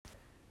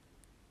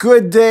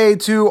Good day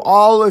to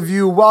all of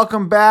you.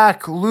 Welcome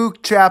back. Luke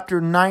chapter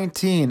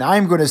 19.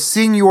 I'm going to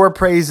sing your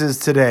praises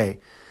today.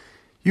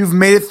 You've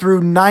made it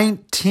through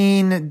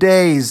 19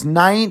 days,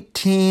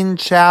 19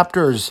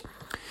 chapters.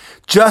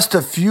 Just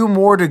a few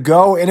more to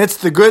go, and it's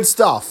the good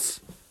stuff.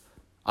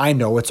 I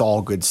know it's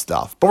all good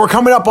stuff. But we're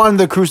coming up on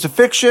the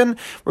crucifixion.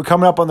 We're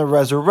coming up on the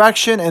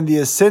resurrection and the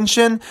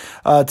ascension.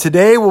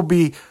 Today we'll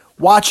be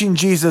watching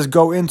Jesus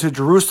go into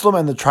Jerusalem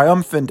and the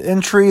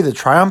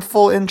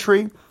triumphal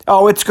entry.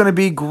 Oh, it's going to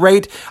be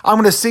great. I'm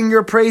going to sing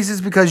your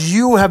praises because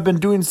you have been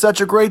doing such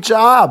a great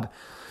job.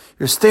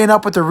 You're staying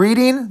up with the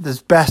reading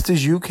as best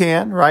as you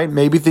can, right?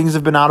 Maybe things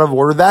have been out of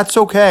order. That's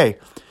okay.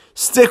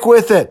 Stick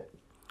with it.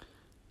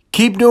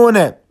 Keep doing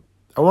it.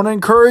 I want to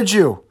encourage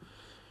you.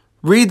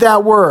 Read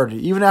that word.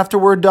 Even after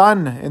we're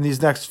done in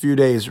these next few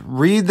days,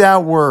 read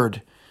that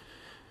word.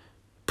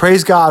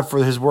 Praise God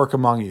for his work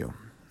among you.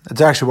 That's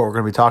actually what we're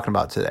going to be talking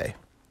about today.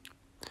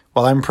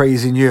 While I'm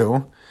praising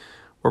you,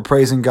 we're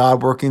praising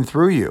God working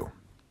through you.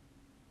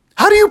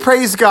 How do you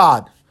praise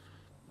God?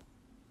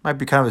 Might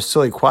be kind of a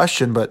silly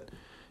question, but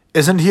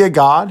isn't he a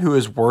God who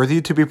is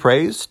worthy to be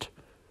praised?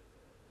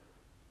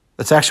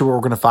 That's actually what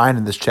we're going to find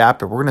in this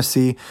chapter. We're going to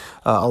see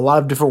a lot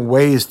of different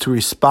ways to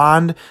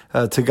respond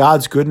to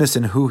God's goodness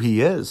and who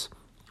he is.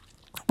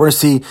 We're going to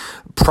see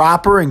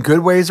proper and good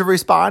ways of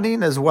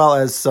responding, as well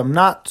as some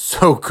not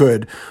so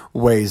good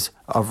ways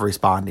of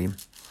responding.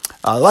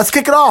 Let's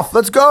kick it off.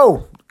 Let's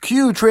go.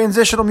 Cue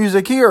transitional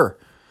music here.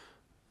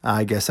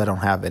 I guess I don't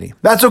have any.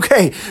 That's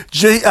okay.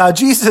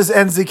 Jesus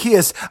and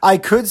Zacchaeus. I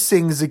could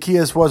sing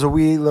Zacchaeus was a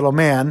wee little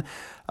man,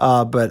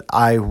 but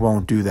I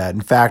won't do that.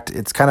 In fact,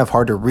 it's kind of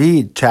hard to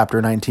read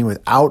chapter 19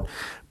 without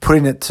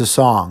putting it to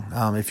song.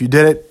 If you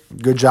did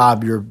it, good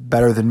job. You're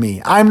better than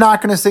me. I'm not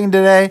going to sing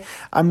today.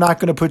 I'm not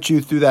going to put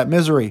you through that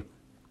misery.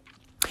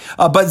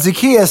 But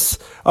Zacchaeus,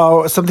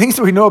 some things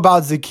that we know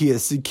about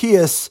Zacchaeus.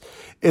 Zacchaeus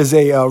is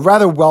a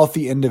rather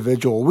wealthy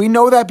individual. We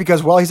know that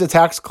because, well, he's a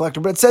tax collector,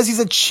 but it says he's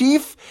a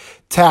chief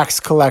tax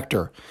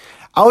collector.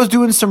 I was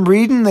doing some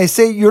reading. They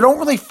say you don't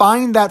really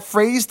find that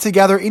phrase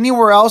together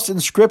anywhere else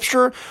in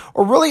scripture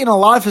or really in a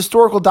lot of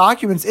historical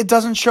documents. It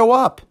doesn't show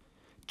up.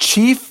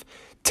 Chief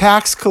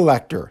tax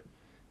collector.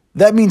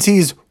 That means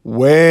he's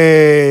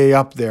way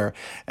up there,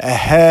 a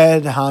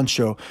head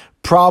honcho,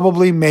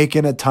 probably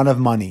making a ton of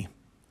money.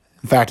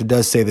 In fact, it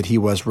does say that he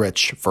was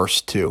rich,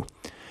 verse 2.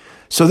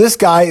 So this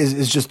guy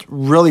is just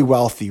really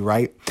wealthy,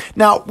 right?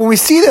 Now, when we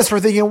see this, we're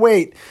thinking,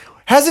 wait,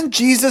 hasn't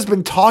Jesus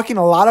been talking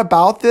a lot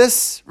about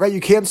this, right?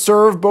 You can't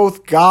serve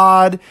both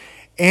God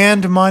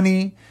and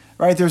money,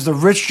 right? There's the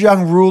rich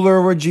young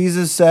ruler where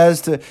Jesus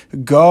says to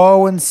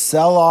go and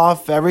sell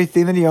off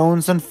everything that he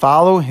owns and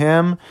follow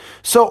him.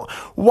 So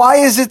why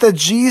is it that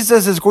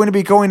Jesus is going to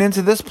be going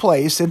into this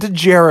place, into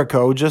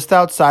Jericho, just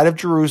outside of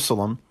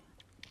Jerusalem?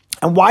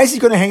 And why is he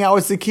going to hang out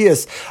with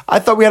Zacchaeus? I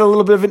thought we had a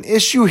little bit of an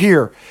issue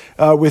here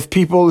with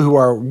people who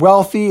are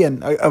wealthy.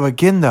 And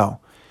again, though,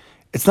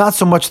 it's not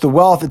so much the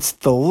wealth, it's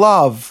the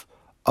love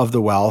of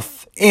the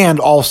wealth.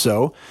 And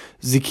also,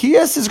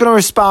 Zacchaeus is going to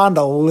respond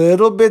a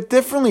little bit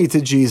differently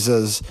to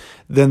Jesus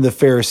than the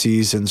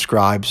Pharisees and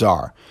scribes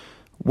are.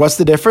 What's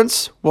the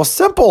difference? Well,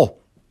 simple.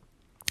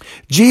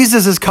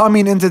 Jesus is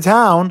coming into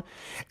town,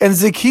 and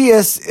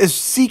Zacchaeus is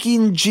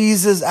seeking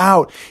Jesus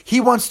out.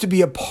 He wants to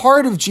be a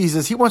part of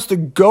Jesus. He wants to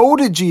go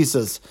to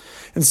Jesus.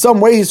 In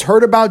some way, he's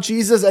heard about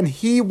Jesus, and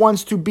he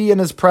wants to be in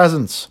his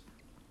presence.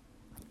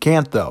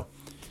 Can't, though.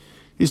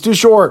 He's too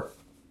short.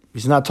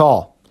 He's not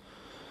tall.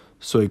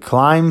 So he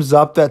climbs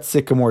up that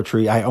sycamore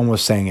tree. I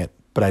almost sang it,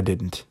 but I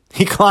didn't.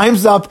 He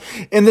climbs up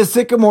in the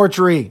sycamore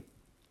tree.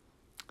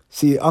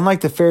 See,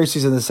 unlike the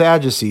Pharisees and the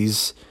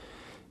Sadducees,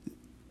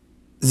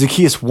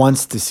 Zacchaeus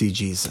wants to see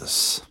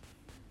Jesus.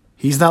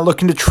 He's not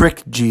looking to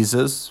trick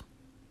Jesus.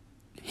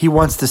 He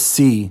wants to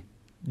see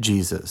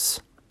Jesus.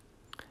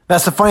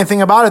 That's the funny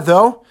thing about it,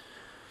 though.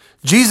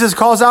 Jesus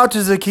calls out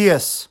to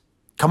Zacchaeus,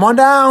 "Come on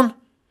down.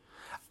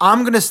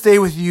 I'm going to stay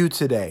with you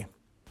today."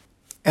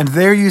 And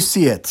there you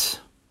see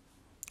it.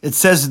 It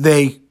says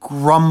they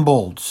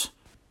grumbled.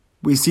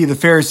 We see the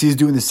Pharisees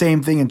doing the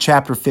same thing in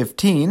chapter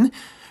 15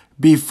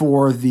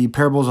 before the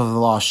parables of the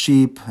lost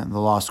sheep and the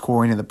lost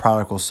coin and the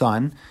prodigal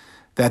son,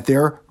 that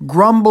they're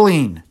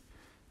grumbling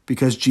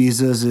because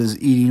Jesus is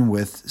eating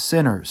with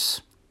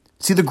sinners.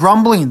 See, the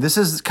grumbling, this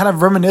is kind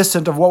of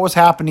reminiscent of what was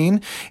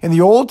happening in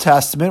the Old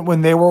Testament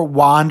when they were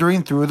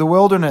wandering through the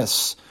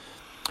wilderness.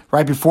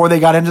 Right before they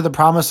got into the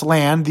promised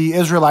land, the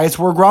Israelites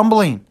were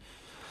grumbling.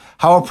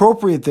 How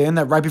appropriate then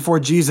that right before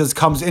Jesus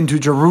comes into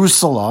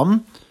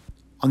Jerusalem,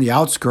 on the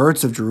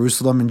outskirts of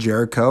Jerusalem and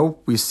Jericho,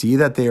 we see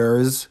that there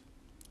is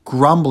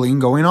grumbling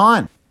going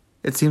on.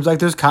 It seems like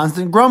there's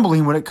constant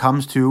grumbling when it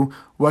comes to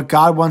what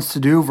God wants to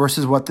do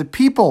versus what the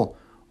people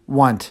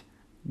want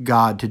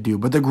God to do.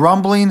 But the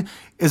grumbling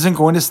isn't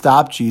going to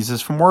stop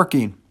Jesus from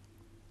working.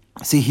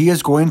 See, he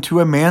is going to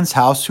a man's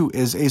house who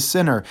is a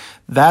sinner.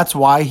 That's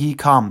why he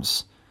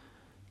comes.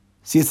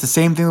 See, it's the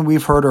same thing that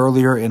we've heard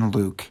earlier in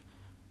Luke.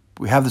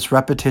 We have this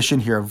repetition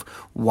here of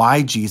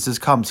why Jesus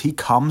comes. He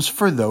comes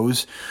for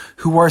those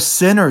who are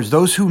sinners,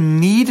 those who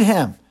need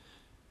him.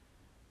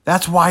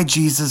 That's why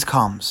Jesus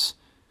comes.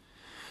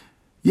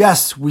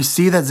 Yes, we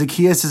see that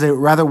Zacchaeus is a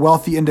rather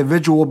wealthy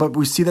individual, but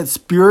we see that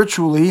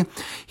spiritually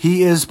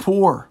he is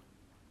poor.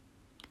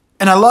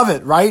 And I love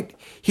it, right?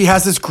 He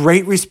has this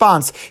great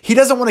response. He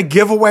doesn't want to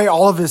give away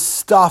all of his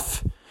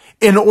stuff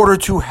in order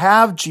to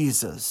have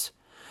Jesus,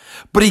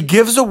 but he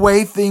gives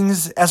away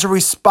things as a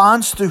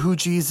response to who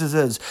Jesus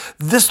is.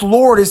 This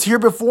Lord is here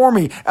before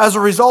me. As a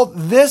result,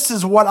 this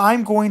is what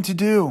I'm going to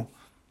do.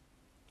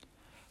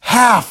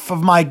 Half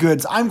of my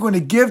goods I'm going to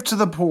give to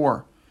the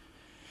poor.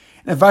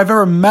 And if I've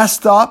ever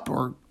messed up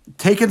or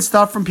taken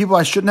stuff from people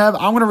I shouldn't have,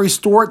 I'm going to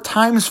restore it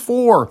times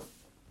 4.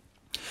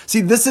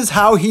 See, this is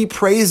how he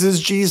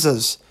praises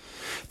Jesus.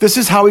 This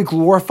is how he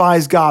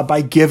glorifies God,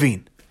 by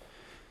giving.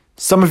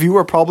 Some of you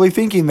are probably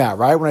thinking that,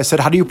 right? When I said,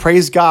 how do you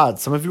praise God?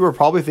 Some of you are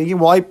probably thinking,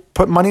 well, I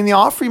put money in the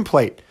offering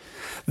plate.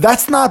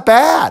 That's not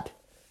bad,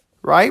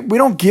 right? We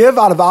don't give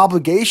out of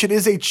obligation. It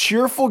is a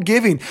cheerful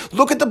giving.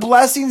 Look at the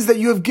blessings that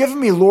you have given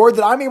me, Lord,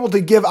 that I'm able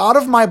to give out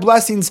of my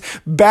blessings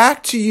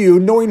back to you,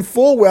 knowing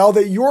full well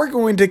that you're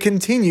going to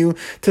continue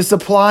to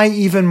supply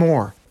even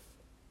more.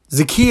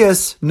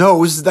 Zacchaeus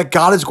knows that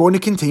God is going to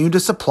continue to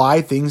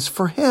supply things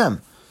for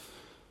him.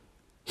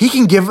 He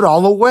can give it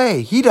all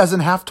away. He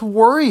doesn't have to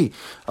worry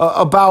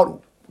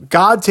about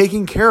God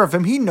taking care of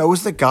him. He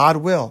knows that God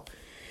will.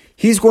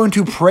 He's going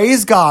to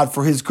praise God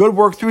for his good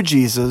work through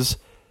Jesus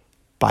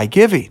by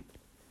giving.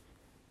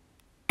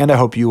 And I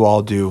hope you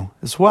all do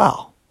as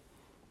well.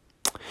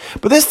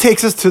 But this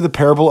takes us to the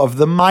parable of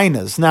the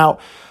minas. Now,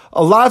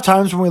 a lot of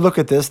times when we look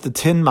at this, the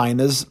 10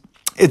 minas,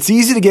 it's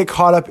easy to get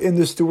caught up in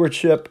the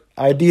stewardship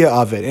idea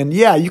of it. And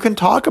yeah, you can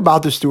talk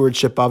about the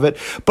stewardship of it,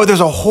 but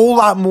there's a whole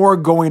lot more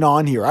going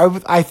on here.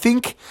 I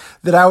think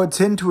that I would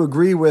tend to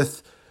agree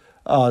with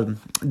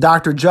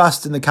Dr.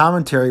 Just in the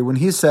commentary when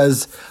he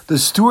says the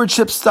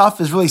stewardship stuff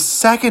is really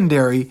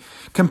secondary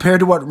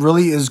compared to what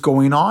really is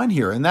going on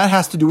here. And that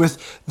has to do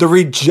with the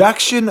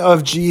rejection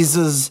of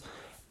Jesus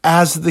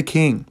as the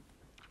king.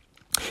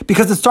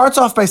 Because it starts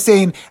off by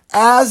saying,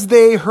 as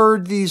they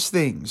heard these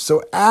things.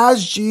 So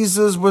as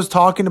Jesus was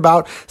talking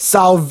about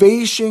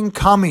salvation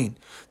coming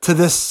to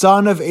this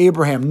son of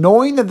Abraham,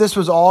 knowing that this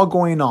was all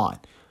going on,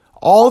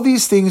 all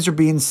these things are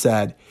being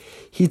said,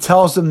 he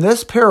tells them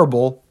this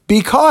parable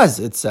because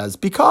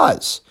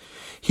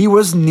he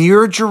was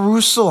near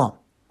Jerusalem.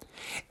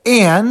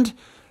 And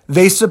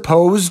they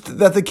supposed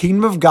that the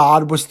kingdom of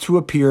God was to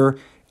appear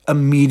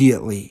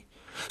immediately.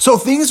 So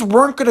things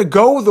weren't going to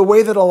go the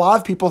way that a lot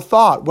of people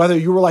thought, whether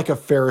you were like a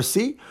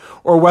Pharisee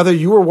or whether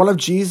you were one of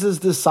Jesus'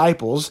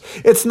 disciples.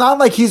 It's not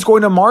like he's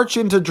going to march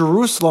into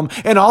Jerusalem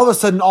and all of a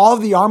sudden all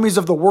of the armies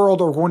of the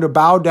world are going to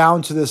bow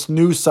down to this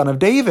new son of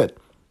David.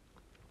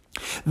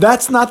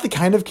 That's not the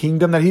kind of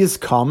kingdom that he has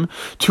come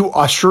to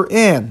usher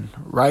in,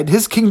 right?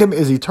 His kingdom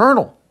is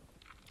eternal.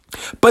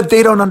 But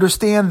they don't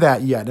understand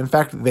that yet. In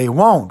fact, they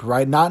won't,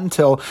 right? Not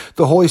until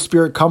the Holy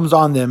Spirit comes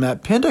on them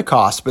at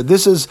Pentecost. But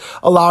this is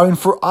allowing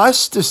for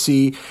us to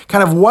see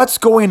kind of what's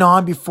going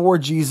on before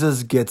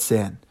Jesus gets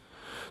in.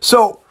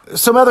 So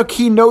some other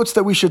key notes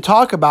that we should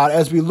talk about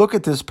as we look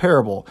at this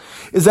parable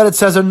is that it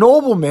says a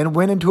nobleman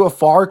went into a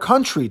far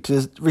country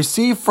to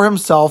receive for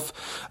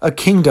himself a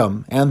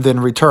kingdom and then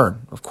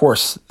return. Of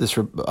course, this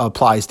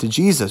applies to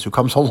Jesus, who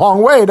comes a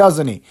long way,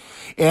 doesn't he?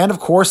 And of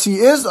course, he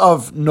is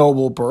of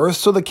noble birth,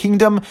 so the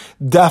kingdom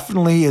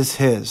definitely is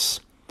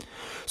his.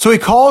 So he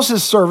calls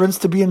his servants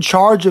to be in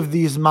charge of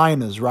these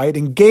minas, right?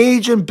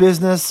 Engage in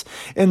business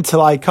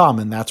until I come.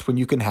 And that's when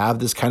you can have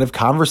this kind of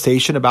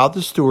conversation about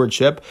the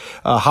stewardship,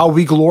 how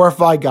we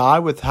glorify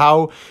God with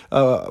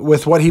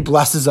with what he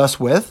blesses us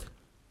with.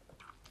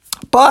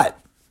 But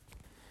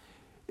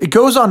it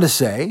goes on to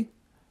say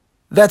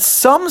that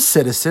some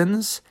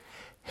citizens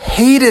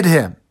hated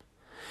him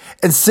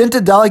and sent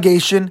a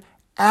delegation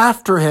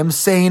after him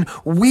saying,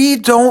 "We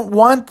don't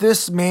want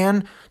this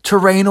man to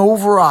reign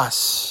over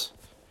us."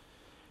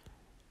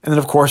 And then,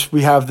 of course,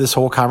 we have this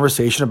whole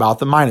conversation about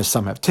the minas.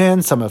 Some have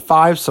 10, some have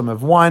 5, some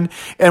have 1.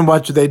 And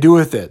what do they do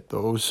with it?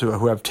 Those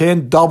who have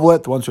 10, double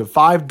it. The ones who have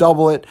 5,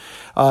 double it.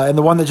 And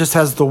the one that just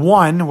has the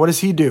 1, what does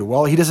he do?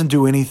 Well, he doesn't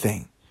do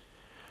anything.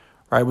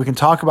 Right? We can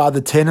talk about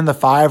the 10 and the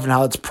 5 and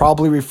how it's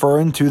probably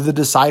referring to the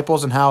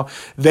disciples and how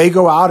they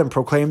go out and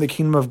proclaim the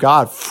kingdom of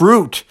God.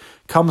 Fruit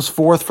comes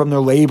forth from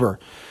their labor.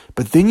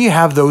 But then you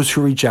have those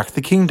who reject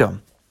the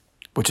kingdom,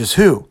 which is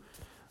who?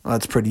 Well,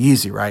 that's pretty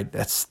easy, right?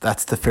 That's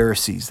the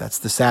Pharisees, that's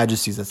the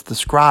Sadducees, that's the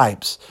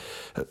scribes.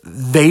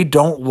 They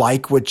don't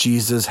like what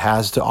Jesus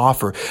has to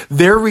offer.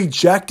 They're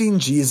rejecting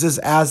Jesus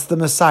as the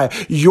Messiah.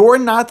 You're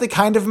not the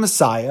kind of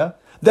Messiah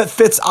that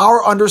fits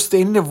our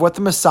understanding of what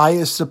the Messiah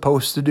is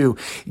supposed to do.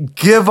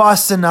 Give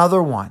us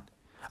another one.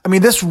 I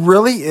mean, this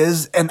really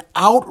is an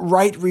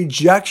outright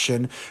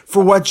rejection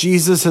for what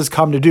Jesus has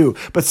come to do.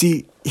 But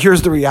see,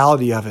 here's the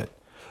reality of it.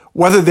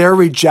 Whether they're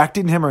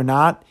rejecting him or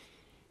not,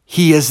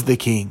 he is the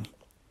king.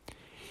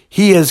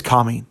 He is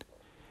coming.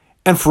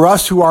 And for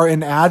us who are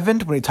in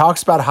Advent, when he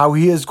talks about how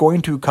he is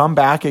going to come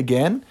back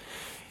again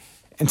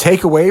and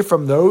take away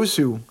from those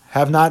who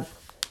have not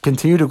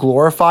continued to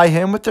glorify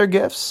him with their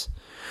gifts,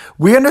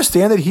 we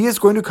understand that he is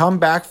going to come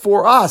back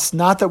for us.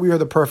 Not that we are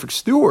the perfect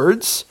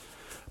stewards,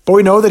 but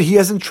we know that he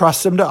has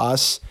entrusted them to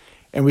us,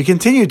 and we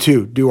continue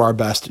to do our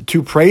best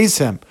to praise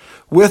him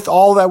with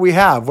all that we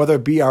have, whether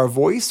it be our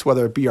voice,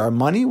 whether it be our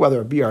money,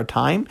 whether it be our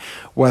time,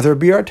 whether it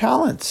be our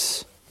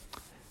talents.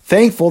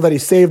 Thankful that he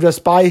saved us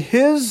by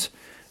his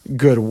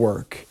good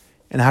work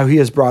and how he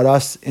has brought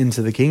us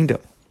into the kingdom.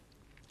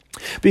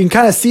 But you can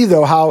kind of see,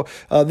 though, how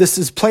this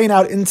is playing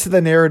out into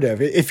the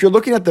narrative. If you're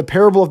looking at the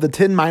parable of the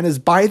 10 minas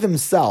by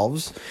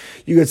themselves,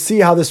 you could see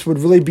how this would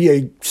really be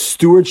a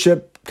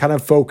stewardship kind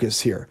of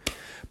focus here.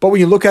 But when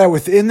you look at it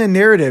within the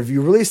narrative,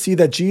 you really see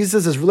that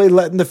Jesus is really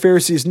letting the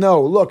Pharisees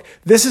know, look,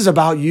 this is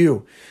about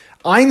you.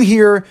 I'm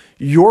here,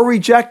 you're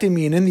rejecting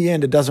me, and in the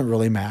end, it doesn't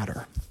really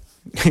matter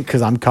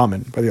because I'm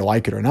coming, whether you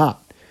like it or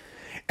not.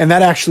 And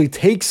that actually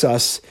takes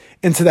us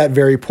into that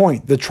very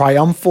point, the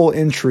triumphal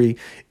entry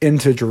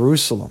into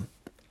Jerusalem,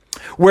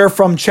 where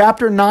from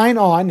chapter 9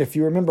 on, if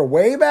you remember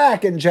way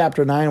back in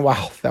chapter 9,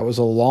 wow, that was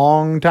a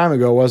long time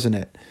ago, wasn't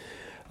it?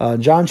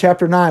 John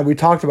chapter 9, we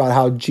talked about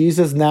how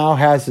Jesus now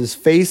has his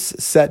face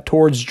set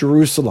towards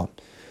Jerusalem.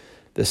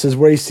 This is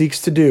what he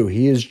seeks to do.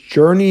 He is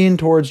journeying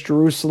towards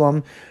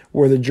Jerusalem,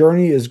 where the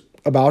journey is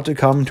about to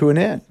come to an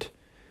end.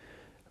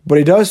 But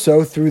he does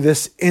so through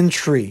this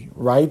entry,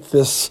 right?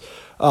 This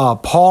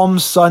Palm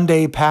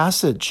Sunday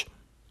passage.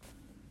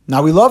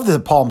 Now, we love the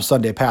Palm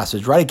Sunday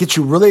passage, right? It gets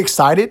you really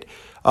excited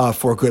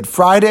for Good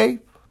Friday.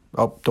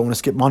 Oh, don't want to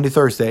skip Maundy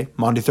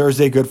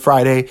Thursday, Good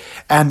Friday,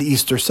 and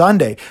Easter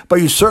Sunday. But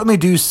you certainly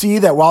do see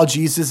that while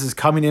Jesus is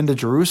coming into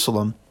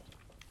Jerusalem,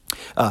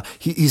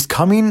 he's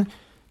coming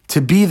to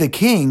be the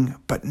king,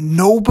 but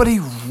nobody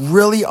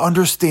really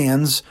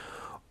understands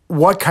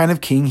what kind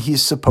of king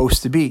he's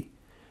supposed to be.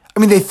 I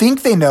mean, they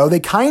think they know, they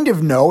kind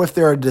of know if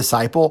they're a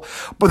disciple,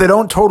 but they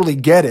don't totally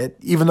get it,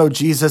 even though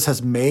Jesus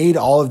has made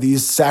all of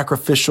these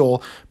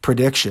sacrificial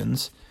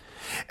predictions.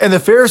 And the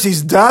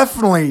Pharisees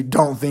definitely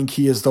don't think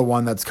he is the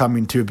one that's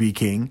coming to be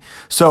king.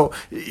 So,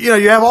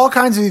 you have all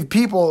kinds of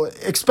people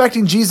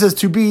expecting Jesus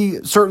to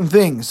be certain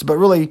things, but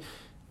really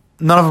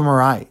none of them are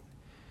right.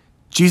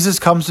 Jesus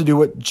comes to do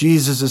what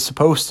Jesus is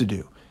supposed to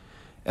do,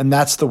 and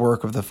that's the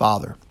work of the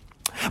Father.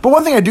 But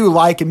one thing I do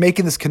like in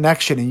making this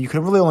connection, and you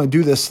can really only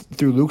do this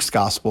through Luke's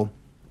gospel,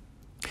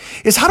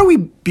 is how do we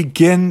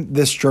begin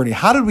this journey?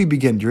 How did we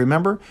begin? Do you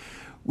remember?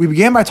 We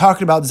began by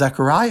talking about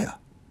Zechariah.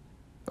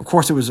 Of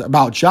course, it was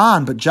about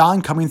John, but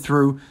John coming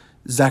through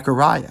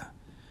Zechariah.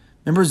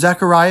 Remember,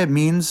 Zechariah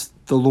means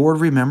the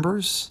Lord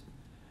remembers.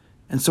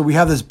 And so we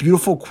have this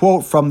beautiful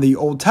quote from the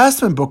Old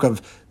Testament book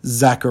of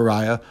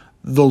Zechariah,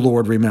 the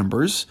Lord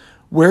remembers,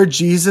 where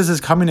Jesus is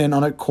coming in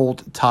on a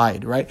colt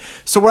tide, right?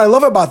 So what I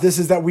love about this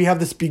is that we have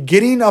this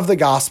beginning of the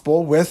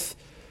gospel with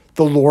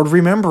the Lord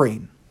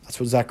remembering. That's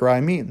what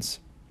Zechariah means.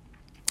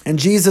 And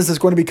Jesus is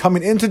going to be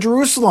coming into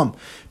Jerusalem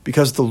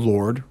because the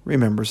Lord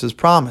remembers his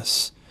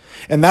promise.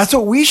 And that's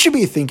what we should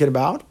be thinking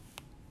about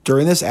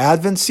during this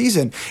Advent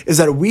season, is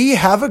that we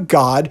have a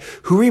God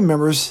who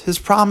remembers his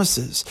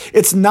promises.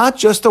 It's not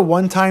just a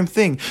one-time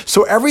thing.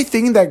 So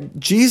everything that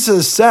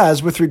Jesus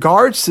says with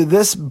regards to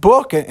this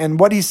book and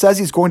what he says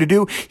he's going to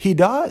do, he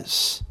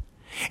does.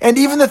 And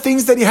even the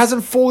things that he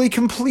hasn't fully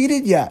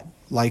completed yet,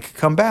 like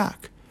come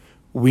back,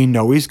 we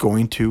know he's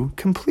going to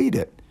complete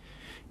it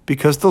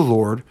because the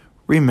Lord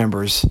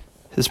remembers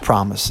his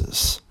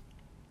promises.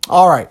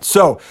 All right,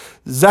 so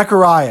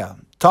Zechariah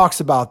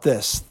talks about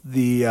this,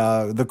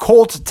 the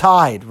colt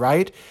tide,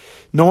 right?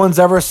 No one's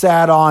ever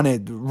sat on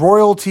it.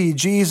 Royalty,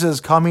 Jesus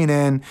coming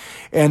in,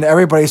 and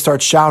everybody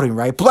starts shouting,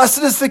 right?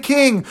 Blessed is the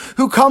King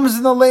who comes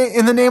in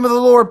the name of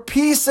the Lord,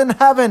 peace in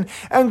heaven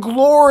and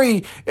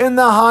glory in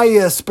the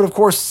highest. But of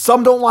course,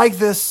 some don't like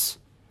this.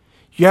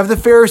 You have the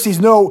Pharisees,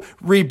 no,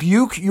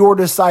 rebuke your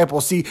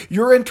disciples. See,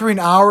 you're entering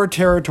our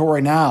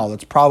territory now.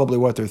 That's probably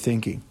what they're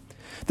thinking.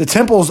 The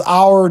temple's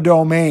our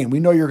domain. We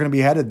know you're going to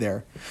be headed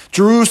there.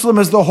 Jerusalem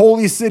is the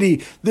holy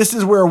city. This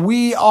is where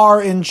we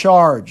are in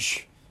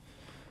charge.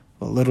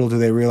 But little do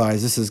they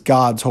realize this is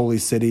God's holy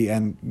city,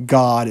 and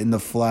God in the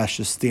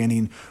flesh is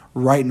standing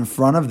right in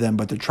front of them,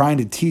 but they're trying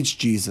to teach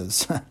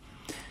Jesus,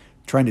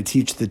 trying to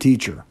teach the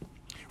teacher.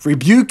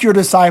 Rebuke your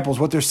disciples.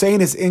 What they're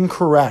saying is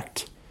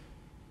incorrect.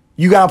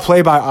 You got to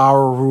play by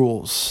our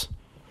rules.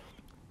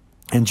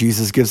 And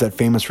Jesus gives that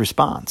famous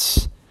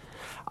response.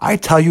 I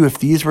tell you, if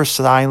these were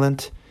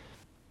silent,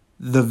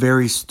 the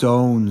very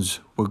stones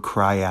would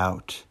cry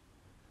out.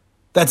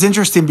 That's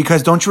interesting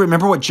because don't you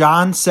remember what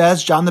John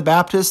says, John the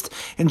Baptist,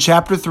 in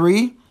chapter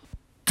 3?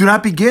 Do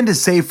not begin to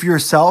say for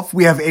yourself,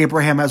 we have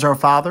Abraham as our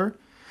father.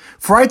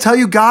 For I tell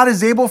you, God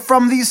is able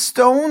from these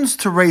stones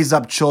to raise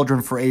up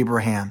children for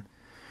Abraham.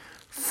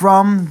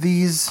 From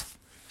these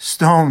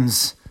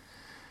stones.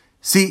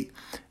 See,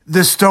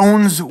 the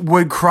stones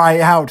would cry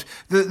out.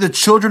 The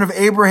children of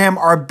Abraham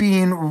are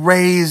being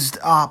raised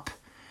up.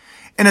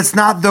 And it's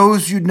not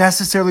those you'd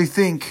necessarily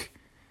think.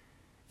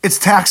 It's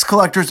tax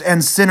collectors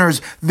and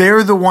sinners.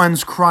 They're the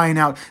ones crying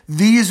out.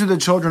 These are the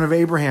children of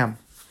Abraham.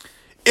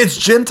 It's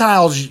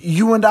Gentiles,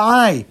 you and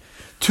I,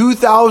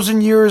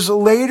 2,000 years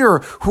later,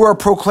 who are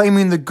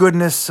proclaiming the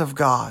goodness of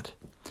God.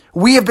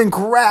 We have been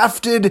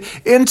grafted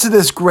into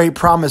this great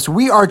promise.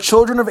 We are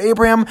children of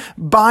Abraham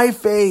by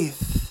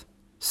faith.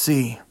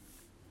 See,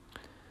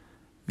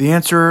 the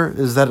answer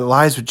is that it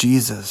lies with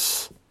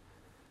Jesus.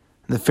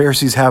 And the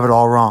Pharisees have it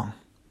all wrong.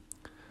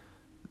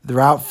 They're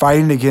out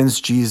fighting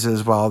against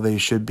Jesus while they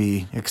should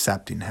be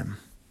accepting him.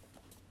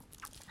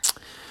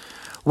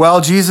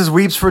 Well, Jesus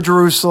weeps for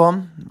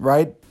Jerusalem,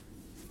 right?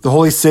 The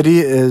holy city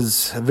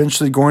is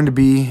eventually going to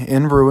be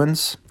in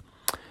ruins.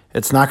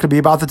 It's not going to be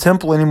about the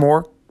temple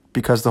anymore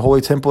because the holy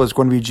temple is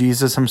going to be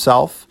Jesus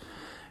himself.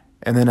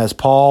 And then as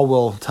Paul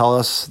will tell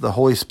us, the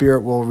Holy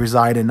Spirit will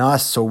reside in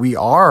us, so we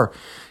are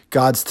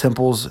God's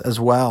temples as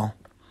well.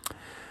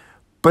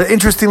 But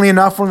interestingly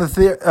enough, one of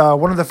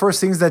the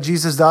first things that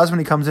Jesus does when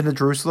he comes into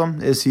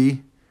Jerusalem is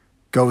he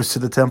goes to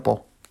the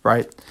temple,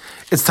 right?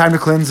 It's time to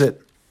cleanse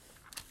it.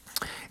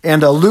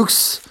 And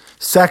Luke's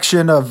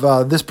section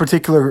of this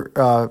particular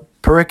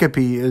pericope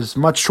is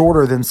much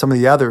shorter than some of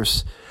the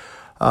others.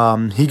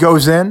 He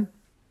goes in.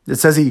 It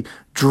says he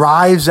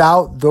drives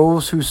out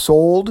those who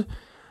sold.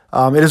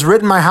 It is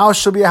written, "My house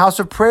shall be a house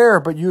of prayer,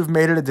 but you have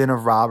made it a den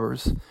of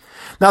robbers."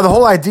 Now, the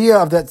whole idea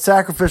of that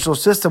sacrificial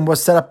system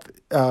was set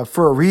up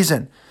for a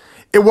reason.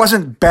 It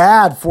wasn't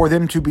bad for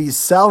them to be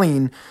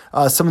selling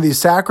some of these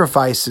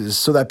sacrifices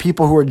so that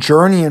people who are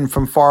journeying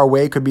from far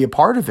away could be a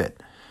part of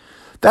it.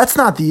 That's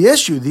not the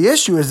issue. The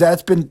issue is that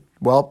it's been,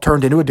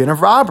 turned into a den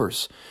of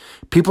robbers.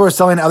 People are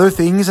selling other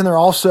things, and they're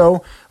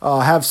also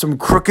have some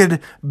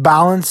crooked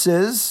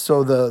balances.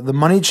 So the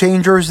money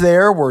changers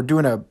there were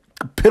doing a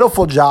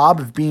pitiful job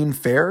of being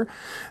fair.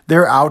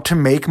 They're out to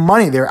make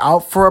money. They're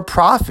out for a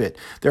profit.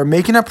 They're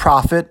making a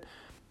profit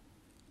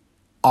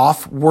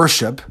off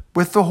worship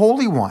with the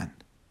Holy One.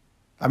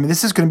 I mean,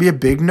 this is going to be a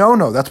big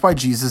no-no. That's why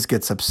Jesus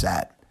gets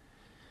upset.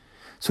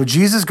 So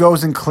Jesus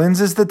goes and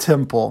cleanses the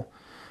temple.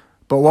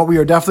 But what we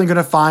are definitely going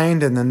to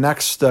find in the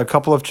next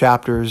couple of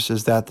chapters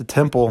is that the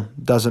temple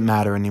doesn't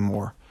matter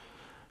anymore,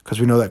 because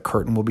we know that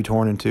curtain will be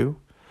torn in two,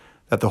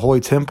 that the holy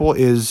temple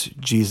is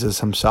Jesus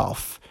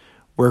himself.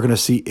 We're going to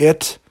see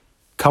it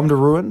come to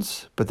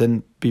ruins, but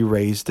then be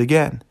raised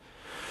again.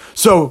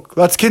 So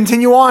let's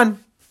continue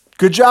on.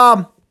 Good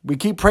job. We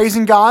keep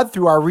praising God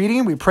through our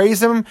reading. We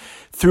praise him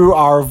through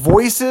our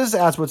voices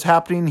as what's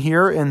happening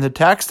here in the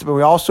text, but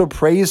we also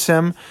praise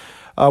him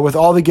with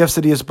all the gifts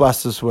that he has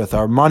blessed us with,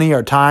 our money,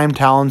 our time,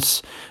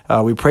 talents.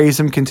 We praise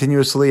him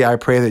continuously. I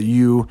pray that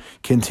you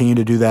continue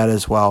to do that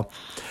as well.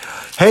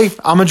 Hey,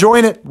 I'm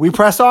enjoying it. We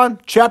press on.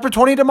 Chapter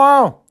 20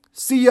 tomorrow.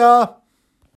 See ya.